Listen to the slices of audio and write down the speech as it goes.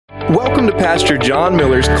Welcome to Pastor John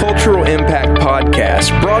Miller's Cultural Impact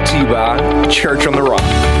Podcast, brought to you by Church on the Rock.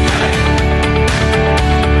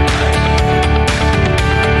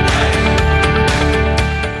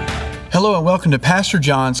 Hello and welcome to Pastor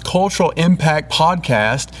John's Cultural Impact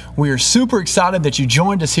Podcast. We are super excited that you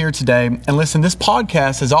joined us here today. And listen, this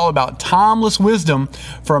podcast is all about timeless wisdom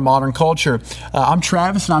for a modern culture. I'm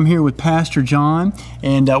Travis and I'm here with Pastor John.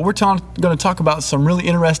 And we're going to talk about some really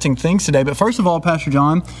interesting things today. But first of all, Pastor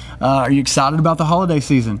John, are you excited about the holiday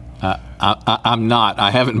season? I'm not.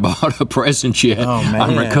 I haven't bought a present yet. Oh, man.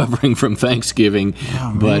 I'm recovering from Thanksgiving,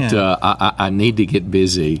 but I need to get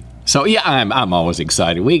busy. So yeah, I'm always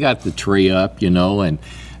excited. We got the tree up, and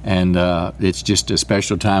it's just a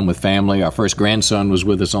special time with family. Our first grandson was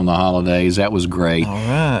with us on the holidays. That was great. All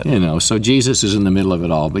right. So Jesus is in the middle of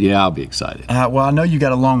it all. But yeah, I'll be excited. Well, I know you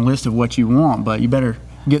got a long list of what you want, but you better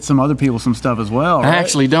get some other people some stuff as well, right? I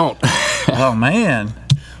actually don't. Oh, man.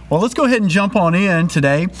 Well, let's go ahead and jump on in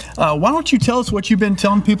today. Why don't you tell us what you've been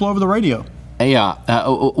telling people over the radio? Yeah,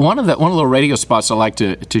 one of the radio spots I like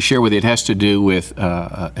to share with you, it has to do with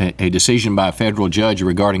a decision by a federal judge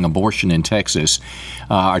regarding abortion in Texas.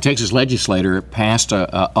 Our Texas legislator passed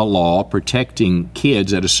a law protecting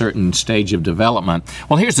kids at a certain stage of development.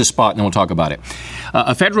 Well, here's the spot, and then we'll talk about it.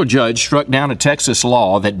 A federal judge struck down a Texas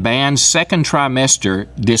law that bans second trimester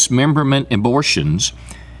dismemberment abortions,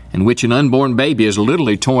 in which an unborn baby is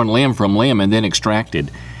literally torn limb from limb and then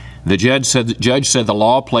extracted. The judge said the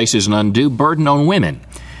law places an undue burden on women.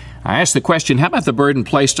 I asked the question, how about the burden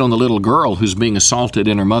placed on the little girl who's being assaulted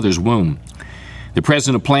in her mother's womb? The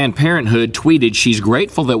president of Planned Parenthood tweeted she's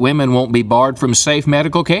grateful that women won't be barred from safe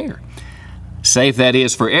medical care. Safe, that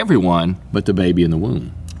is, for everyone but the baby in the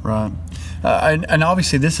womb. Right. And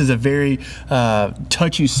obviously this is a very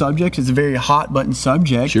touchy subject. It's a very hot-button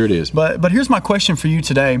subject. Sure it is. But here's my question for you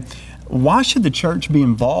today. Why should the church be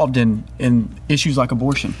involved in issues like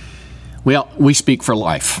abortion? Well, we speak for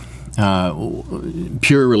life.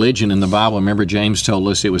 Pure religion in the Bible, remember James told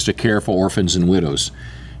us it was to care for orphans and widows.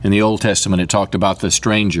 In the Old Testament, it talked about the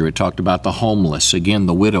stranger. It talked about the homeless. Again,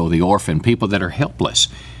 the widow, the orphan, people that are helpless.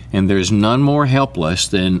 And there's none more helpless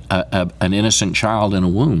than an innocent child in a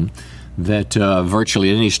womb that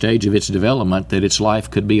virtually at any stage of its development that its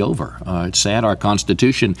life could be over. It's sad our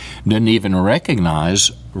Constitution doesn't even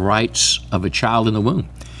recognize rights of a child in the womb.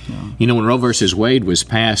 Yeah. When Roe versus Wade was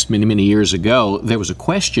passed many, many years ago, there was a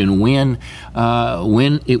question when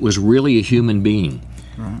it was really a human being.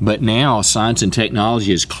 Right. But now science and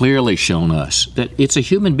technology has clearly shown us that it's a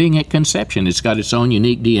human being at conception. It's got its own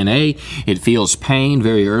unique DNA. It feels pain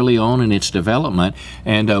very early on in its development.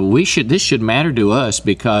 And this should matter to us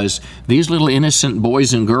because these little innocent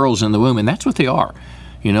boys and girls in the womb, and that's what they are.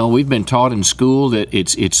 We've been taught in school that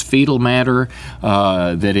it's fetal matter,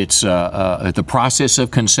 that it's the process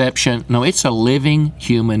of conception. No, it's a living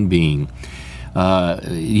human being.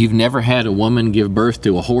 You've never had a woman give birth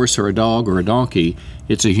to a horse or a dog or a donkey.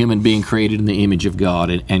 It's a human being created in the image of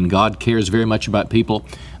God, and God cares very much about people.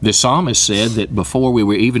 The psalmist said that before we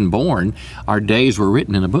were even born, our days were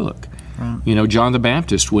written in a book. Right. John the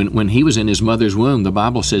Baptist, when he was in his mother's womb, the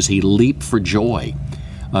Bible says he leaped for joy.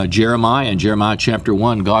 Jeremiah, in Jeremiah chapter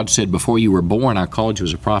 1, God said, before you were born, I called you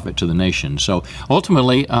as a prophet to the nation. So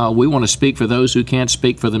ultimately, we want to speak for those who can't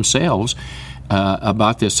speak for themselves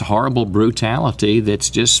about this horrible brutality that's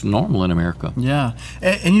just normal in America. Yeah.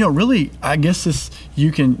 And really, I guess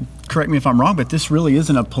you can correct me if I'm wrong, but this really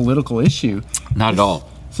isn't a political issue. Not at all.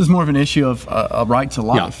 This is more of an issue of a right to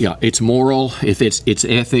life. Yeah. It's moral. If it's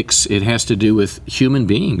ethics, it has to do with human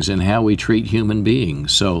beings and how we treat human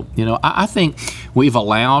beings. So, I think we've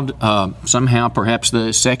allowed somehow perhaps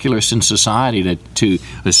the secularists in society to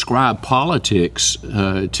ascribe politics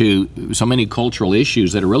to so many cultural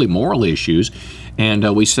issues that are really moral issues.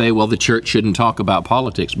 And we say, well, the church shouldn't talk about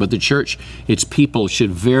politics. But the church, its people,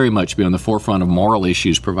 should very much be on the forefront of moral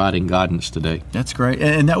issues, providing guidance today. That's great.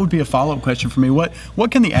 And that would be a follow-up question for me. What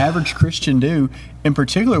can the average Christian do, in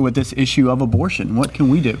particular with this issue of abortion? What can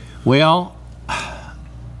we do? Well,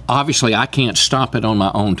 obviously, I can't stop it on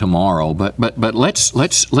my own tomorrow. But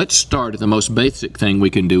let's start at the most basic thing we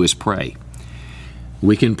can do is pray.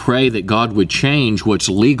 We can pray that God would change what's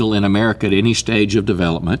legal in America at any stage of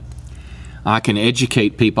development. I can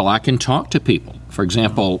educate people. I can talk to people. For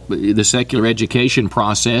example, the secular education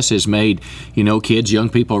process has made, kids, young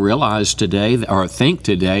people realize today or think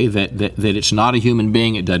today that it's not a human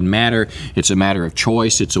being. It doesn't matter. It's a matter of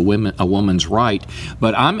choice. It's a woman's right.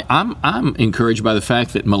 But I'm encouraged by the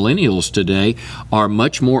fact that millennials today are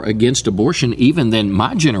much more against abortion even than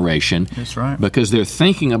my generation. That's right. Because they're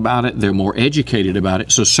thinking about it. They're more educated about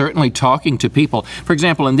it. So certainly talking to people. For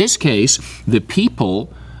example, in this case, the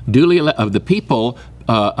people the people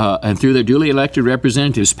and through their duly elected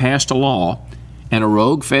representatives passed a law, and a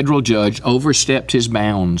rogue federal judge overstepped his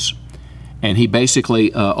bounds. And he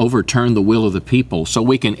basically overturned the will of the people. So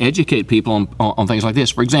we can educate people on things like this.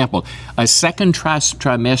 For example, a second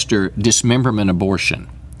trimester dismemberment abortion.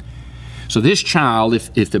 So this child,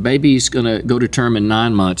 if the baby's going to go to term in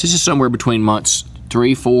 9 months, this is somewhere between months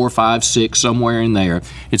 3, 4, 5, 6, somewhere in there.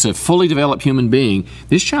 It's a fully developed human being.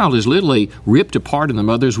 This child is literally ripped apart in the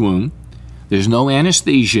mother's womb. There's no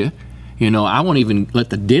anesthesia. I won't even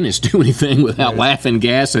let the dentist do anything without laughing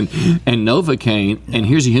gas and Novocaine, and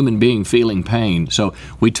here's a human being feeling pain. So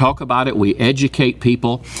we talk about it, we educate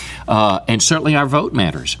people, and certainly our vote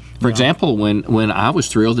matters. For example, when I was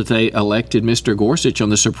thrilled that they elected Mr. Gorsuch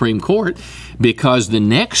on the Supreme Court, because the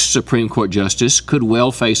next Supreme Court justice could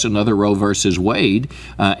well face another Roe versus Wade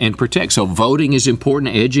and protect. So voting is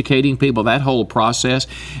important, educating people, that whole process.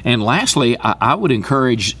 And lastly, I would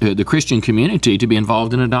encourage the Christian community to be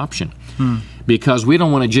involved in adoption. Because we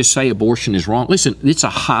don't want to just say abortion is wrong. Listen, it's a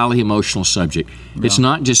highly emotional subject. Yeah. It's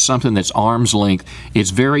not just something that's arm's length.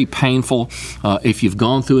 It's very painful. If you've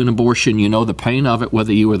gone through an abortion, you know the pain of it,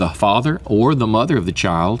 whether you were the father or the mother of the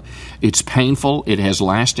child. It's painful. It has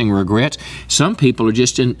lasting regrets. Some people are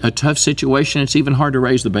just in a tough situation. It's even hard to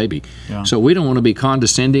raise the baby. Yeah. So we don't want to be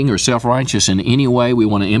condescending or self-righteous in any way. We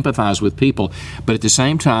want to empathize with people. But at the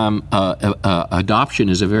same time, adoption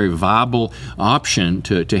is a very viable option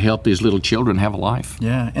to help these little children have a life.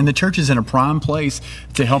 Yeah, and the church is in a prime place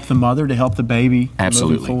to help the mother, to help the baby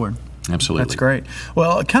moving forward. Absolutely. That's great.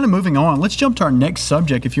 Well, kind of moving on, let's jump to our next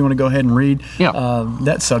subject if you want to go ahead and read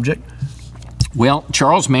that subject. Well,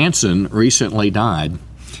 Charles Manson recently died,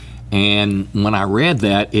 and when I read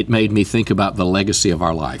that, it made me think about the legacy of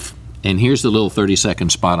our life. And here's the little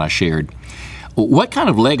 30-second spot I shared. What kind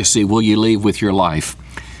of legacy will you leave with your life?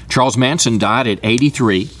 Charles Manson died at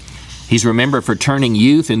 83. He's remembered for turning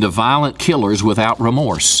youth into violent killers without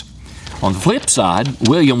remorse. On the flip side,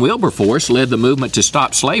 William Wilberforce led the movement to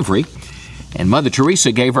stop slavery, and Mother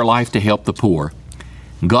Teresa gave her life to help the poor.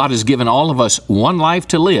 God has given all of us one life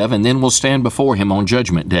to live, and then we'll stand before Him on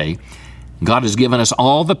Judgment Day. God has given us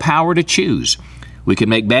all the power to choose. We can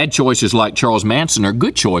make bad choices like Charles Manson, or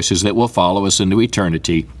good choices that will follow us into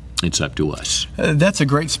eternity. It's up to us. That's a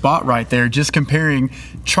great spot right there, just comparing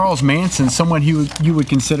Charles Manson, someone you would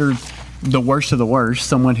consider the worst of the worst,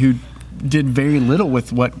 someone who did very little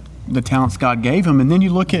with what the talents God gave him. And then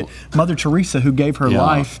you look at Mother Teresa, who gave her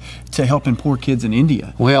life to helping poor kids in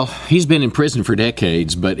India. Well, he's been in prison for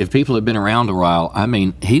decades, but if people have been around a while, I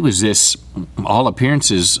mean, he was this, all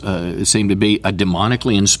appearances seem to be a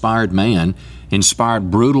demonically inspired man,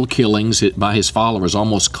 inspired brutal killings by his followers,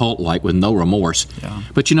 almost cult-like, with no remorse. Yeah.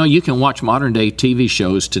 But you can watch modern-day TV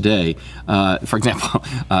shows today. For example,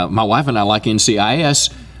 my wife and I like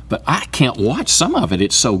NCIS, but I can't watch some of it.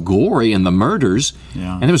 It's so gory, and the murders.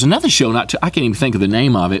 Yeah. And there was another show, I can't even think of the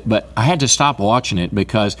name of it, but I had to stop watching it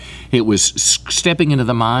because it was stepping into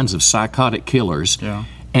the minds of psychotic killers. Yeah.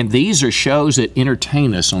 And these are shows that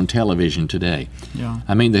entertain us on television today. Yeah.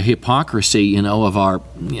 I mean, the hypocrisy, of our,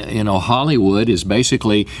 Hollywood is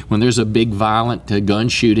basically when there's a big violent gun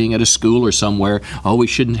shooting at a school or somewhere, we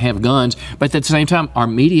shouldn't have guns. But at the same time, our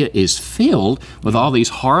media is filled with all these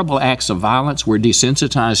horrible acts of violence. We're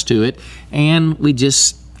desensitized to it, and we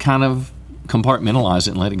just kind of compartmentalize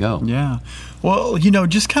it and let it go. Yeah. Well,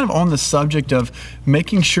 just kind of on the subject of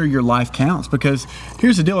making sure your life counts, because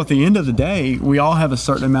here's the deal. At the end of the day, we all have a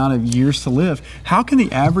certain amount of years to live. How can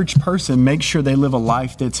the average person make sure they live a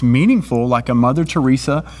life that's meaningful, like a Mother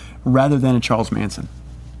Teresa, rather than a Charles Manson?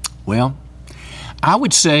 Well, I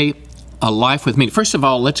would say a life with meaning. First of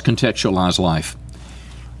all, let's contextualize life.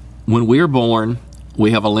 When we're born,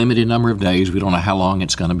 we have a limited number of days. We don't know how long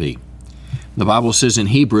it's going to be. The Bible says in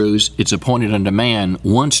Hebrews, it's appointed unto man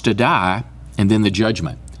once to die, and then the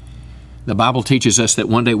judgment. The Bible teaches us that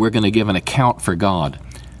one day we're going to give an account for God,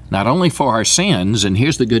 not only for our sins, and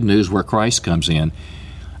here's the good news where Christ comes in.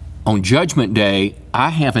 On Judgment Day, I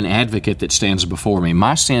have an advocate that stands before me.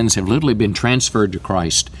 My sins have literally been transferred to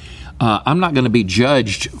Christ. I'm not going to be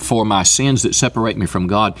judged for my sins that separate me from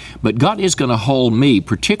God, but God is going to hold me,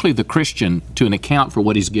 particularly the Christian, to an account for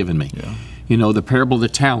what He's given me. Yeah. The parable of the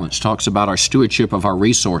talents talks about our stewardship of our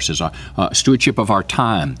resources, our stewardship of our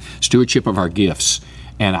time, stewardship of our gifts.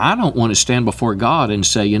 And I don't want to stand before God and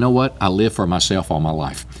say, you know what, I live for myself all my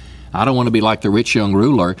life. I don't want to be like the rich young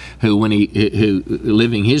ruler who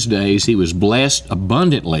living his days, he was blessed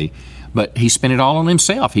abundantly, but he spent it all on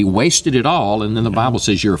himself. He wasted it all, and then the Bible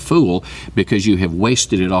says you're a fool because you have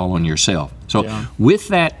wasted it all on yourself. So with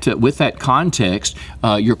that context,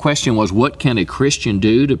 your question was, what can a Christian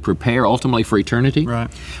do to prepare ultimately for eternity? Right.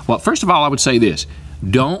 Well, first of all, I would say this: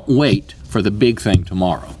 don't wait for the big thing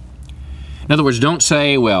tomorrow. In other words, don't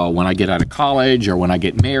say, well, when I get out of college, or when I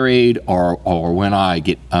get married, or when I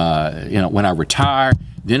get when I retire,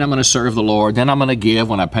 then I'm going to serve the Lord, then I'm going to give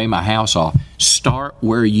when I pay my house off. Start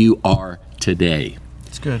where you are today.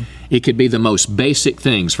 That's good. It could be the most basic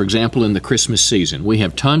things. For example, in the Christmas season, we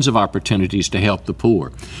have tons of opportunities to help the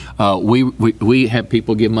poor. We have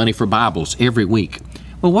people give money for Bibles every week.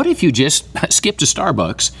 Well, what if you just skipped to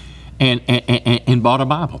Starbucks and bought a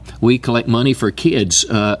Bible? We collect money for kids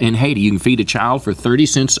in Haiti. You can feed a child for 30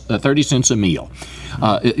 cents a meal.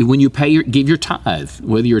 When you give your tithe,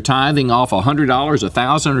 whether you're tithing off $100,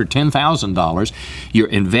 $1,000, or $10,000, you're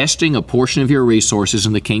investing a portion of your resources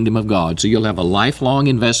in the kingdom of God. So you'll have a lifelong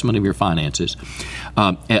investment of your finances.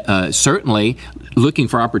 Certainly, looking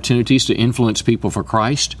for opportunities to influence people for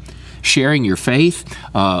Christ. Sharing your faith.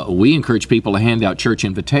 We encourage people to hand out church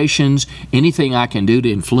invitations. Anything I can do to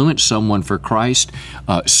influence someone for Christ.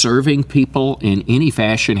 Serving people in any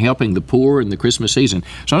fashion, helping the poor in the Christmas season.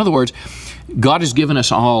 So in other words, God has given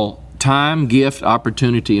us all time, gift,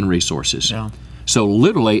 opportunity, and resources. Yeah. So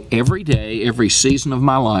literally every day, every season of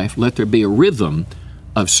my life, let there be a rhythm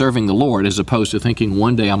of serving the Lord, as opposed to thinking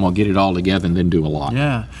one day I'm going to get it all together and then do a lot.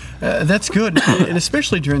 Yeah, that's good. And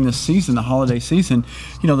especially during this season, the holiday season,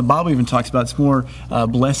 the Bible even talks about it's more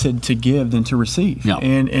blessed to give than to receive. Yeah.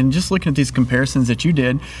 And just looking at these comparisons that you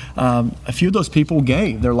did, a few of those people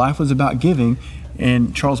gave. Their life was about giving,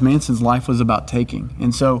 and Charles Manson's life was about taking.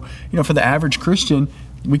 And so, for the average Christian,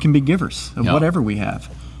 we can be givers of whatever we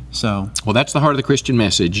have. Well, that's the heart of the Christian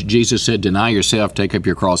message. Jesus said, deny yourself, take up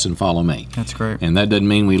your cross, and follow me. That's great. And that doesn't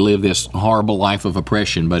mean we live this horrible life of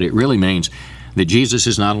oppression, but it really means that Jesus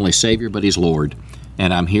is not only Savior, but He's Lord.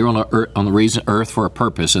 And I'm here on the earth for a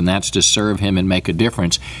purpose, and that's to serve Him and make a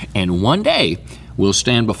difference. And one day, we'll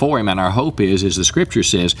stand before Him, and our hope is, as the Scripture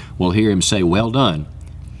says, we'll hear Him say, well done,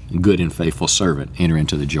 good and faithful servant. Enter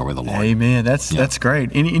into the joy of the Lord. Amen. That's great.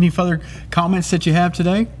 Any further comments that you have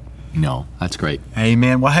today? No, that's great.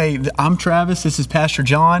 Amen. Well, hey, I'm Travis. This is Pastor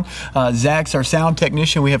John. Zach's our sound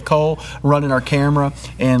technician. We have Cole running our camera.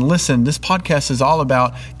 And listen, this podcast is all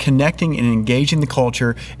about connecting and engaging the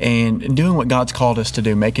culture and doing what God's called us to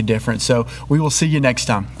do, make a difference. So we will see you next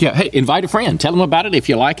time. Yeah, hey, invite a friend. Tell them about it. If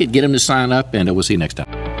you like it, get them to sign up, and we'll see you next time.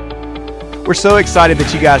 We're so excited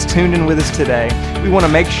that you guys tuned in with us today. We want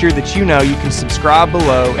to make sure that you know you can subscribe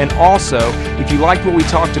below, and also, if you liked what we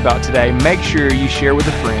talked about today, make sure you share with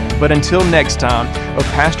a friend. But until next time, of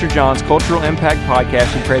Pastor John's Cultural Impact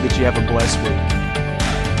Podcast, we pray that you have a blessed week.